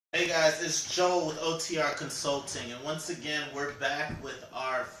Hey guys, it's Joel with OTR Consulting, and once again we're back with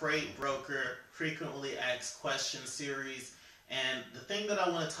our Freight Broker Frequently Asked Questions series. And the thing that I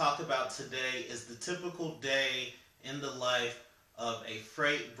want to talk about today is the typical day in the life of a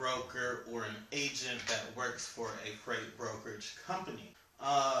freight broker or an agent that works for a freight brokerage company.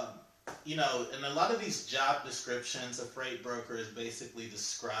 In a lot of these job descriptions, a freight broker is basically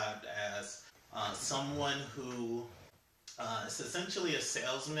described as someone who it's essentially a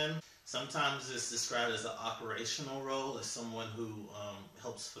salesman. Sometimes it's described as an operational role, as someone who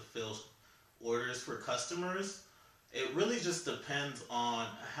helps fulfill orders for customers. It really just depends on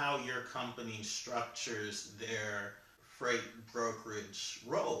how your company structures their freight brokerage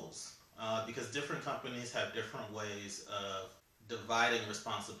roles, because different companies have different ways of dividing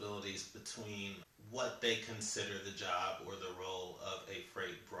responsibilities between what they consider the job or the role of a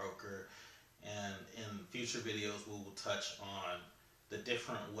freight broker. And in future videos, we will touch on the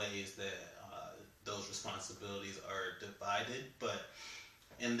different ways that those responsibilities are divided. But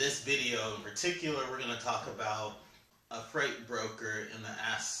in this video in particular, we're going to talk about a freight broker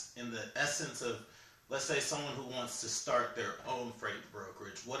in the essence of, let's say, someone who wants to start their own freight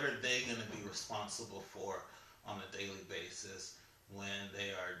brokerage. What are they going to be responsible for on a daily basis when they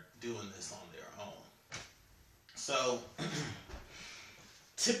are doing this on their own? So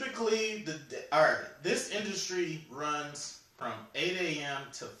typically, this industry runs from 8 a.m.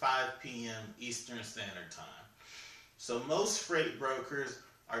 to 5 p.m. Eastern Standard Time. So most freight brokers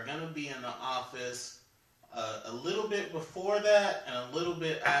are going to be in the office a little bit before that and a little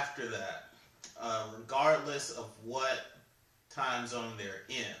bit after that, regardless of what time zone they're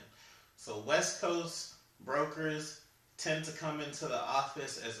in. So West Coast brokers tend to come into the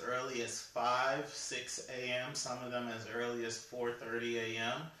office as early as 5, 6 a.m., some of them as early as 4:30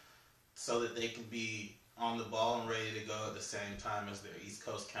 a.m., so that they can be on the ball and ready to go at the same time as their East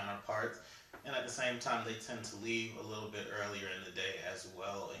Coast counterparts. And at the same time, they tend to leave a little bit earlier in the day as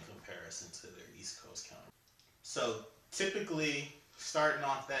well in comparison to their East Coast counterparts. So typically, starting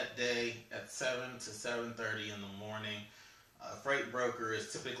off that day at 7 to 7:30 in the morning, a freight broker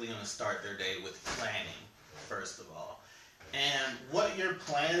is typically going to start their day with planning, first of all. And what you're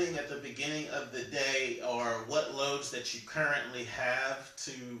planning at the beginning of the day are what loads that you currently have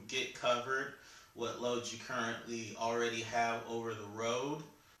to get covered, what loads you currently already have over the road,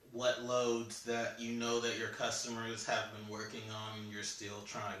 what loads that you know that your customers have been working on and you're still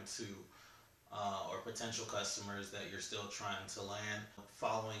trying to, or potential customers that you're still trying to land,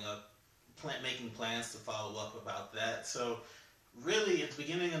 following up, making plans to follow up about that. So really, at the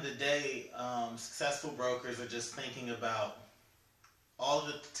beginning of the day, successful brokers are just thinking about all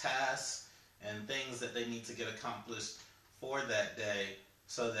the tasks and things that they need to get accomplished for that day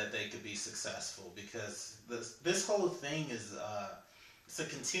so that they could be successful. Because this whole thing is it's a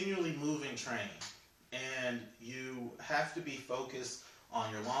continually moving train, and you have to be focused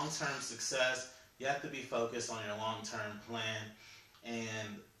on your long-term success. You have to be focused on your long-term plan, and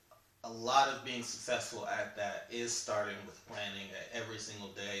a lot of being successful at that is starting with planning at every single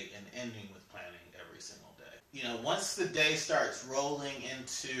day and ending with planning every single day. You know, once the day starts rolling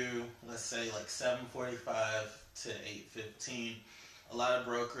into, let's say, like 7:45 to 8:15, a lot of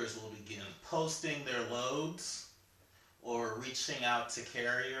brokers will begin posting their loads or reaching out to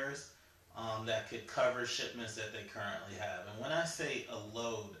carriers that could cover shipments that they currently have. And when I say a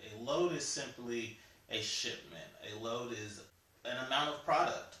load is simply a shipment. A load is an amount of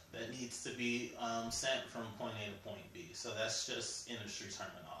product that needs to be sent from point A to point B. So that's just industry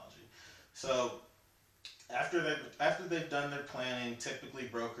terminology. So after they've done their planning, typically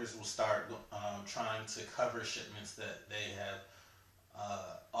brokers will start trying to cover shipments that they have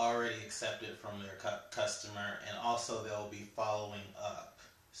already accepted from their customer, and also they'll be following up.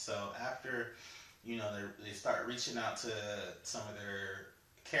 So after they start reaching out to some of their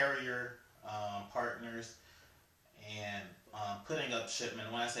carrier partners and putting up shipment.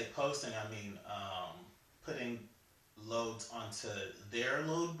 When I say posting, I mean putting loads onto their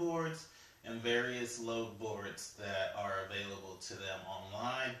load boards and various load boards that are available to them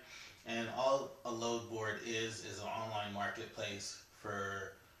online. And all a load board is an online marketplace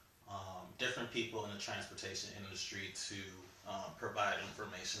for different people in the transportation industry to provide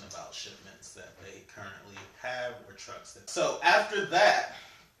information about shipments that they currently have or trucks. So after that,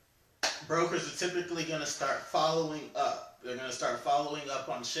 brokers are typically going to start following up. They're going to start following up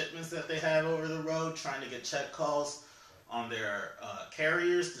on shipments that they have over the road, trying to get check calls on their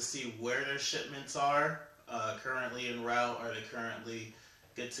carriers to see where their shipments are currently en route. Are they currently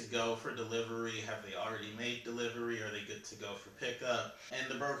good to go for delivery? Have they already made delivery? Are they good to go for pickup? And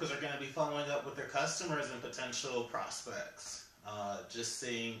the brokers are going to be following up with their customers and potential prospects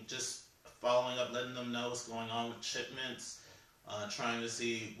just following up, letting them know what's going on with shipments, trying to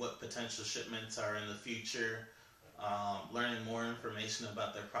see what potential shipments are in the future, learning more information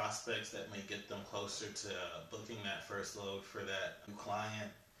about their prospects that may get them closer to booking that first load for that new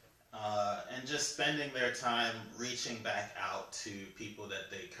client, and just spending their time reaching back out to people that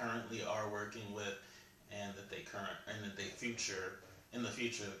they currently are working with, and that in the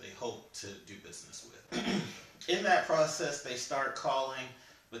future they hope to do business with. In that process, they start calling,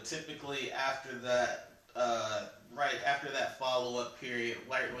 but typically after that, right after that follow-up period,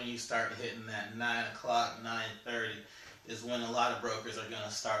 right when you start hitting that 9 o'clock, 9:30, is when a lot of brokers are going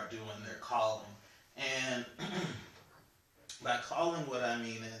to start doing their calling. And by calling, what I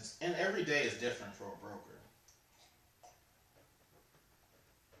mean is, and every day is different for a broker.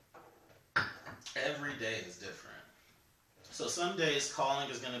 Every day is different. So some days calling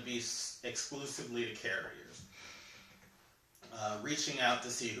is going to be exclusively to carriers, reaching out to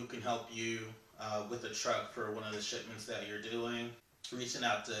see who can help you with a truck for one of the shipments that you're doing, reaching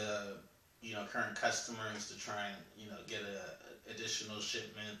out to current customers to try and get additional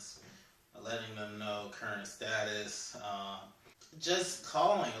shipments, letting them know current status. Just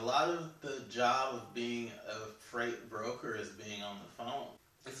calling. A lot of the job of being a freight broker is being on the phone.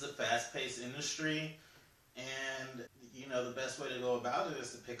 It's a fast-paced industry, and the best way to go about it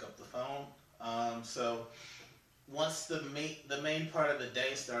is to pick up the phone. So once the main part of the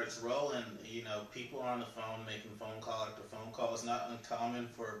day starts rolling, people are on the phone making phone call after phone call. It's not uncommon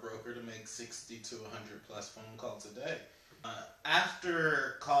for a broker to make 60 to 100 plus phone calls a day.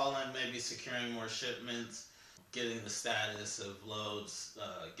 After calling, maybe securing more shipments, getting the status of loads,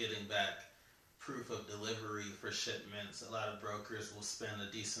 getting back proof of delivery for shipments, a lot of brokers will spend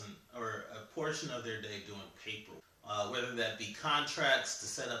a portion of their day doing paperwork. Whether that be contracts to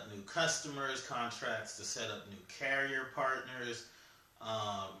set up new customers, contracts to set up new carrier partners,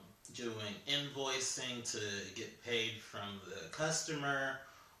 doing invoicing to get paid from the customer,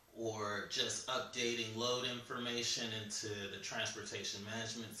 or just updating load information into the transportation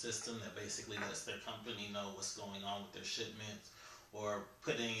management system that basically lets their company know what's going on with their shipments, or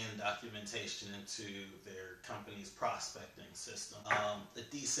putting in documentation into their company's prospecting system. A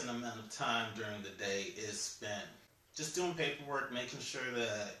decent amount of time during the day is spent just doing paperwork, making sure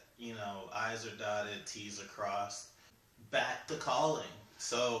that I's are dotted, T's are crossed. Back to calling.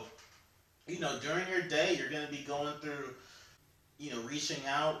 So during your day, you're going to be going through reaching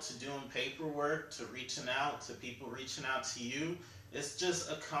out to doing paperwork, to reaching out to people reaching out to you. It's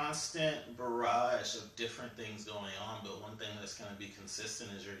just a constant barrage of different things going on, but one thing that's going to be consistent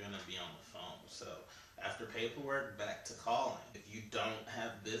is you're going to be on the phone. So after paperwork, back to calling. If you don't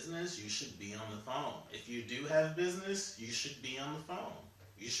have business, you should be on the phone. If you do have business, you should be on the phone.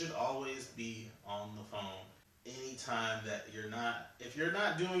 You should always be on the phone. Anytime that if you're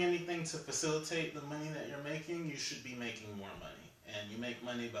not doing anything to facilitate the money that you're making, you should be making more money. And you make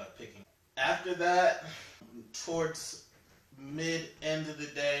money by picking. After that, towards mid-end of the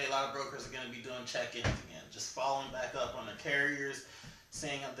day, a lot of brokers are going to be doing check-ins again, just following back up on their carriers,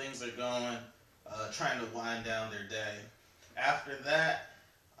 seeing how things are going, trying to wind down their day. After that,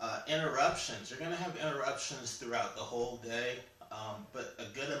 interruptions. You're going to have interruptions throughout the whole day, but a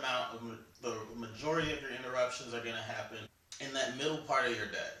good amount of the majority of your interruptions are going to happen in that middle part of your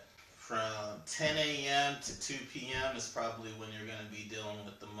day. From 10 a.m. to 2 p.m. is probably when you're going to be dealing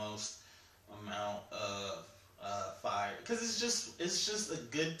with the most amount of fire, because it's just a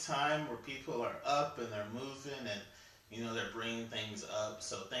good time where people are up and they're moving, and they're bringing things up.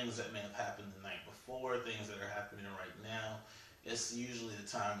 So things that may have happened the night before, things that are happening right now, it's usually the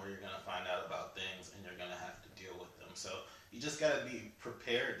time where you're going to find out about things and you're going to have to deal with them. So you just got to be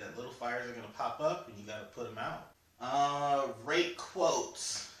prepared that little fires are going to pop up, and you got to put them out. Rate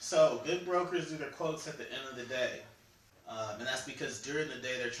quotes. So good brokers do their quotes at the end of the day, and that's because during the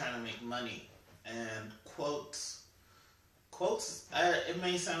day they're trying to make money. And quotes, it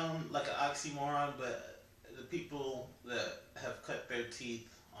may sound like an oxymoron, but the people that have cut their teeth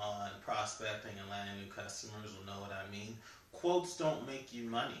on prospecting and landing new customers will know what I mean. Quotes don't make you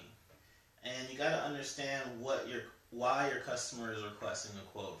money, and you got to understand why your customer is requesting a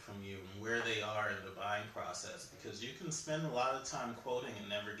quote from you and where they are in the buying process, because you can spend a lot of time quoting and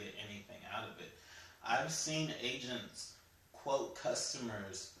never get anything out of it. I've seen agents quote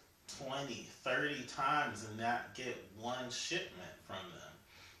customers 20, 30 times and not get one shipment from them.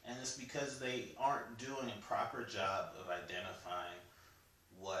 And it's because they aren't doing a proper job of identifying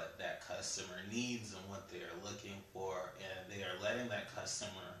what that customer needs and what they are looking for, and they are letting that customer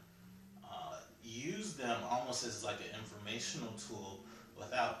use them almost as like an informational tool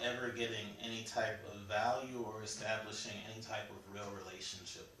without ever getting any type of value or establishing any type of real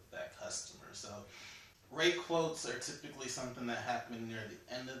relationship with that customer. So rate quotes are typically something that happen near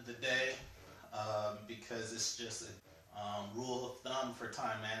the end of the day, because it's just a rule of thumb for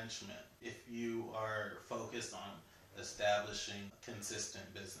time management if you are focused on establishing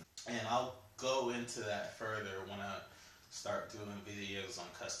consistent business. And I'll go into that further when I start doing videos on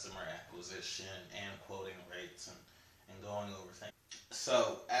customer acquisition and quoting rates and going over things.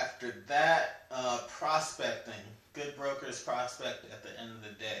 So after that, prospecting. Good brokers prospect at the end of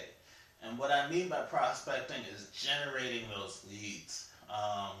the day. And what I mean by prospecting is generating those leads,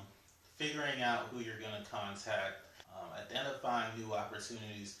 figuring out who you're going to contact, identifying new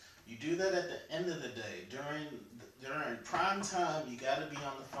opportunities. You do that at the end of the day. During prime time, you got to be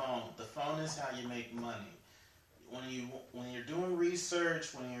on the phone. The phone is how you make money. When you're doing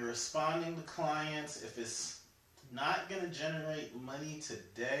research, when you're responding to clients, if it's not going to generate money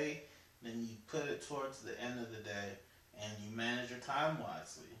today, then you put it towards the end of the day and you manage your time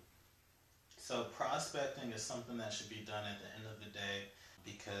wisely. So prospecting is something that should be done at the end of the day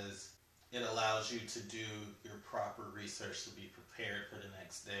because it allows you to do your proper research to be prepared for the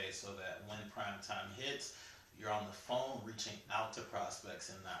next day so that when prime time hits, you're on the phone reaching out to prospects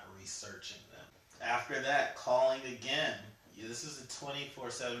and not researching them. After that, calling again. This is a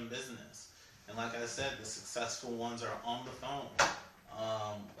 24/7 business. And like I said, the successful ones are on the phone.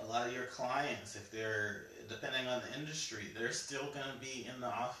 A lot of your clients, if they're, depending on the industry, they're still going to be in the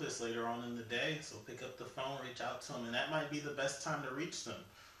office later on in the day. So pick up the phone, reach out to them. And that might be the best time to reach them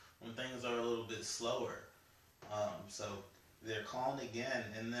when things are a little bit slower. So they're calling again.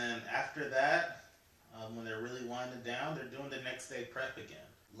 And then after that, when they're really winding down, they're doing the next day prep again.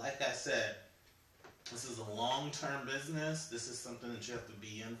 Like I said, this is a long-term business. This is something that you have to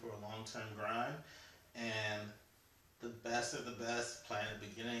be in for a long-term grind. And the best of the best plan at the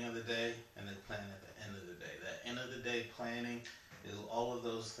beginning of the day and they plan at the end of the day. That end of the day planning is all of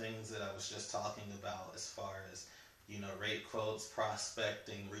those things that I was just talking about as far as, rate quotes,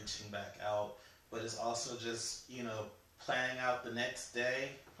 prospecting, reaching back out. But it's also just, planning out the next day,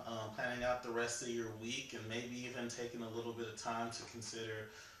 planning out the rest of your week, and maybe even taking a little bit of time to consider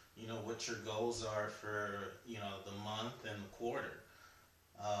what your goals are for, the month and the quarter.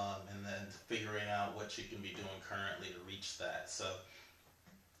 And then figuring out what you can be doing currently to reach that. So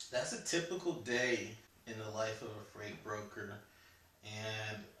that's a typical day in the life of a freight broker.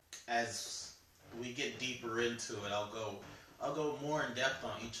 And as we get deeper into it, I'll go more in depth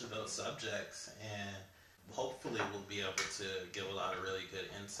on each of those subjects, and hopefully we'll be able to give a lot of really good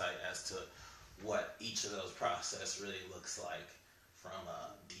insight as to what each of those process really looks like from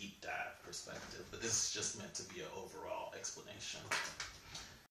a deep dive perspective. But this is just meant to be an overall explanation.